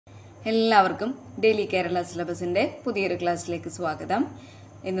എല്ലാവർക്കും ഡെയിലി കേരള സിലബസിന്റെ പുതിയൊരു ക്ലാസ്സിലേക്ക് സ്വാഗതം.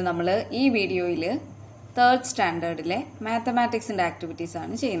 ഇന്ന് നമ്മൾ ഈ വീഡിയോയിൽ 3rd സ്റ്റാൻഡേർഡിലെ മാത്തമാറ്റിക്സിന്റെ ആക്ടിവിറ്റീസ്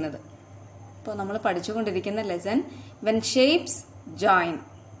ആണ് ചെയ്യുന്നത്. അപ്പോൾ നമ്മൾ പഠിച്ചുകൊണ്ടിരിക്കുന്ന ലെസൺ വെൻ ഷേപ്സ് ജോയിൻ,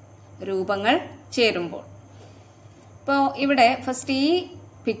 രൂപങ്ങൾ ചേരുമ്പോൾ. അപ്പോൾ ഇവിടെ ഫസ്റ്റ് ഈ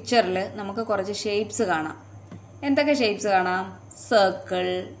പിക്ചറിൽ നമുക്ക് കുറച്ച് ഷേപ്സ് കാണാം. എന്തൊക്കെ ഷേപ്സ് കാണാം? സർക്കിൾ,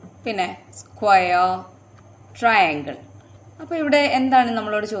 പിന്നെ സ്ക്വയർ, ട്രയാങ്കിൾ. അപ്പോൾ ഇവിടെ എന്താണ്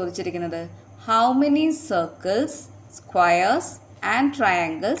നമ്മളോട് ചോദിച്ചിരിക്കുന്നത്? How many circles, squares and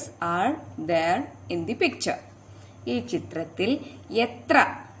triangles are there in the picture? ഈ ചിത്രത്തിൽ എത്ര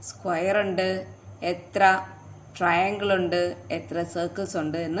സ്ക്വയർ ഉണ്ട്, എത്ര ട്രയാങ്കിൾ ഉണ്ട്, എത്ര സർക്കിൾസ്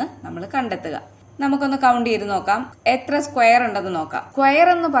ഉണ്ട് എന്ന് നമ്മൾ കണ്ടെത്തുക. നമുക്കൊന്ന് കൗണ്ട് ചെയ്ത് നോക്കാം. എത്ര സ്ക്വയർ ഉണ്ടെന്ന് നോക്കാം. സ്ക്വയർ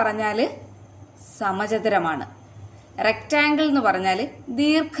എന്ന് പറഞ്ഞാൽ സമചതുരമാണ്. റെക്ടാങ്കിൾ എന്ന് പറഞ്ഞാൽ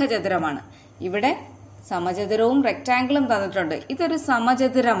ദീർഘചതുരമാണ്. ഇവിടെ സമചതുരവും റെക്ടാങ്കിളും തന്നിട്ടുണ്ട്. ഇതൊരു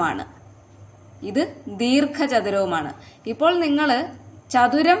സമചതുരമാണ്, ഇത് ദീർഘചതുരവുമാണ്. ഇപ്പോൾ നിങ്ങൾ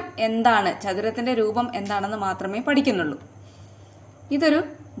ചതുരം എന്താണ്, ചതുരത്തിന്റെ രൂപം എന്താണെന്ന് മാത്രമേ പഠിക്കുന്നുള്ളൂ. ഇതൊരു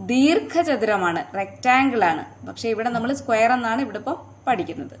ദീർഘചതുരമാണ്, റെക്ടാങ്കിൾ ആണ്. പക്ഷെ ഇവിടെ നമ്മൾ സ്ക്വയർ എന്നാണ് ഇവിടെ ഇപ്പം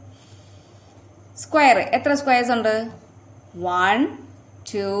പഠിക്കുന്നത്. സ്ക്വയർ എത്ര സ്ക്വയർസ് ഉണ്ട്? 1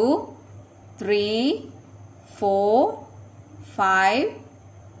 2 3 4 5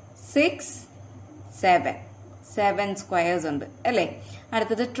 6 7 സ്ക്വയേഴ്സ് ഉണ്ട് അല്ലേ?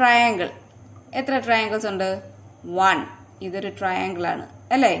 അടുത്തത് ട്രയാങ്കിൾ. എത്ര ട്രയാങ്കിൾസ് ഉണ്ട്? 1. ഇതൊരു ട്രയാങ്കിൾ ആണ്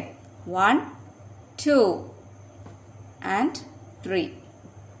അല്ലേ? 1 2 and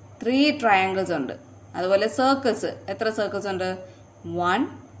 3 ട്രയാങ്കിൾസ് ഉണ്ട്. അതുപോലെ സർക്കിൾസ്, എത്ര സർക്കിൾസ് ഉണ്ട്? 1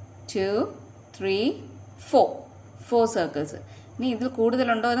 2 3 4 സർക്കിൾസ്. ഇനി ഇതിൽ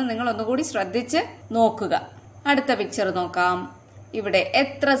കൂടുതലുണ്ടോ എന്ന് നിങ്ങൾ ഒന്നുകൂടി ശ്രദ്ധിച്ച് നോക്കുക. അടുത്ത പിക്ചർ നോക്കാം. ഇവിടെ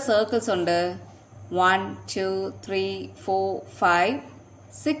എത്ര സർക്കിൾസ് ഉണ്ട്? 1 2 3 4 5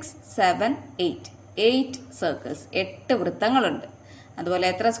 6 7 8 സർക്കിൾസ്, 8 വൃത്തങ്ങളുണ്ട്. അതുപോലെ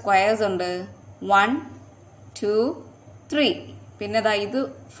എത്ര സ്ക്വയേഴ്സ് ഉണ്ട്? 1 2 3. പിന്നെ ഇത്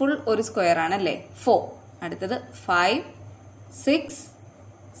ഫുൾ ഒരു സ്ക്വയർ ആണല്ലേ? 4. അടുത്തത് 5 6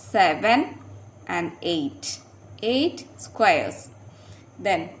 7 and 8 സ്ക്വയേഴ്സ്.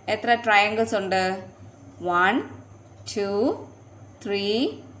 ദെൻ എത്ര ട്രയാങ്കിൾസ് ഉണ്ട്? 1 2 3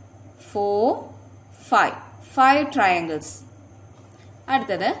 4 5 ട്രയാങ്കിൾസ്.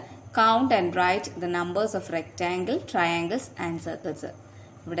 അടുത്തത് count and write the numbers of rectangle, triangles and circles.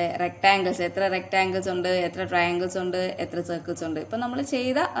 ഇവിടെ റെക്ടാങ്കിൾസ്, എത്ര റെക്ടാങ്കിൾസ് ഉണ്ട്, എത്ര ട്രയാങ്കിൾസ് ഉണ്ട്, എത്ര സർക്കിൾസ് ഉണ്ട്. ഇപ്പൊ നമ്മൾ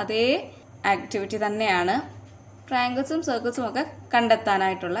ചെയ്ത അതേ ആക്ടിവിറ്റി തന്നെയാണ് ട്രയാങ്കിൾസും സർക്കിൾസും ഒക്കെ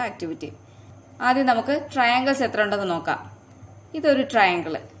കണ്ടെത്താനായിട്ടുള്ള ആക്ടിവിറ്റി. ആദ്യം നമുക്ക് ട്രയാങ്കിൾസ് എത്ര ഉണ്ടെന്ന് നോക്കാം. ഇതൊരു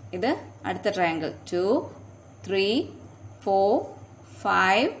ട്രയാങ്കിൾ, ഇത് അടുത്ത ട്രയാങ്കിൾ. 2 3 4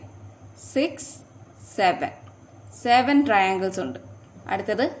 5 6 7 ട്രയാങ്കിൾസ് ഉണ്ട്.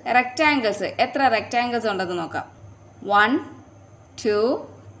 അടുത്തത് റെക്ടാങ്കിൾസ്, എത്ര റെക്ടാങ്കിൾസ് ഉണ്ടെന്ന് നോക്കാം. 1 2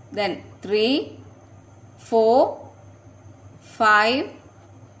 then 3 4 5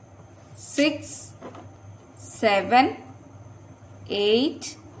 6 7 8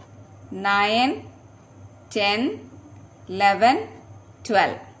 9 10 11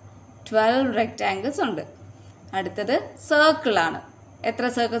 12 റെക്ടാങ്കിൾസ് ഉണ്ട്. അടുത്തത് സർക്കിൾ ആണ്. എത്ര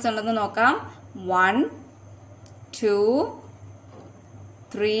സർക്കിൾസ് ഉണ്ടെന്ന് നോക്കാം. 1 2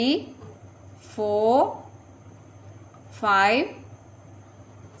 3 4 5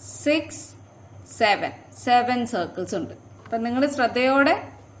 6 7 സർക്കിൾസ് ഉണ്ട്. അപ്പൊ നിങ്ങൾ ശ്രദ്ധയോടെ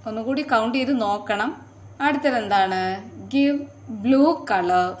ഒന്നുകൂടി കൗണ്ട് ചെയ്ത് നോക്കണം. അടുത്തത് എന്താണ്? Give blue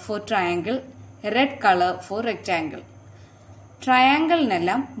colour four triangle, red colour four rectangle.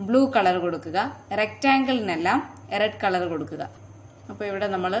 ട്രയാങ്കിളിനെല്ലാം blue colour കൊടുക്കുക, റെക്ടാങ്കിളിനെല്ലാം റെഡ് കളർ കൊടുക്കുക. അപ്പോൾ ഇവിടെ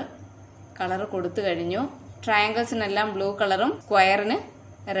നമ്മൾ കളർ കൊടുത്തു കഴിഞ്ഞു. ട്രയാങ്കിൾസിനെല്ലാം ബ്ലൂ കളറും സ്ക്വയറിന്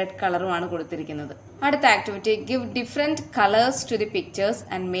റെഡ് കളറുമാണ് കൊടുത്തിരിക്കുന്നത്. അടുത്ത activity, give different colours to the pictures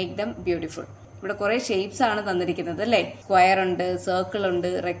and make them beautiful. ഇവിടെ കുറെ ഷേപ്സ് ആണ് തന്നിരിക്കുന്നത് അല്ലേ? സ്ക്വയർ ഉണ്ട്, സർക്കിൾ ഉണ്ട്,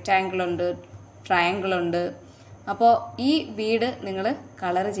 റെക്ടാങ്കിൾ ഉണ്ട്, ട്രയാങ്കിൾ ഉണ്ട്. അപ്പോൾ ഈ വീട് നിങ്ങൾ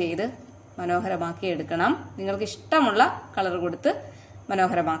കളർ ചെയ്ത് മനോഹരമാക്കി എടുക്കണം. നിങ്ങൾക്ക് ഇഷ്ടമുള്ള കളർ കൊടുത്ത്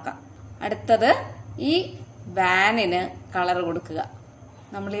മനോഹരമാക്കാം. അടുത്തത് ഈ വാനിന് കളർ കൊടുക്കുക.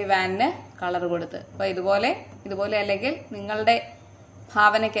 നമ്മൾ ഈ വാനിന് കളർ കൊടുത്ത്, അപ്പോൾ ഇതുപോലെ അല്ലെങ്കിൽ നിങ്ങളുടെ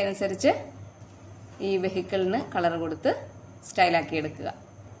ഭാവനയ്ക്കനുസരിച്ച് ഈ വെഹിക്കിളിന് കളർ കൊടുത്ത് സ്റ്റൈലാക്കി എടുക്കുക.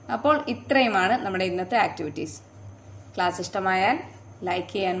 അപ്പോൾ ഇത്രയുമാണ് നമ്മുടെ ഇന്നത്തെ ആക്ടിവിറ്റീസ്. ക്ലാസ് ഇഷ്ടമായാൽ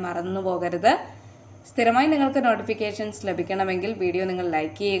ലൈക്ക് ചെയ്യാൻ മറന്നു പോകരുത്. സ്ഥിരമായി നിങ്ങൾക്ക് നോട്ടിഫിക്കേഷൻസ് ലഭിക്കണമെങ്കിൽ വീഡിയോ നിങ്ങൾ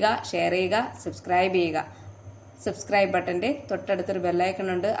ലൈക്ക് ചെയ്യുക, ഷെയർ ചെയ്യുക, സബ്സ്ക്രൈബ് ചെയ്യുക. സബ്സ്ക്രൈബ് ബട്ടന്റെ തൊട്ടടുത്തൊരു ബെല്ലൈക്കൺ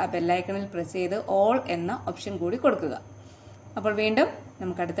ഉണ്ട്. ആ ബെല്ലൈക്കണിൽ പ്രസ് ചെയ്ത് ഓൾ എന്ന ഓപ്ഷൻ കൂടി കൊടുക്കുക. അപ്പോൾ വീണ്ടും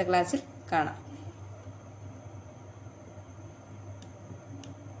നമുക്ക് അടുത്ത ക്ലാസ്സിൽ കാണാം.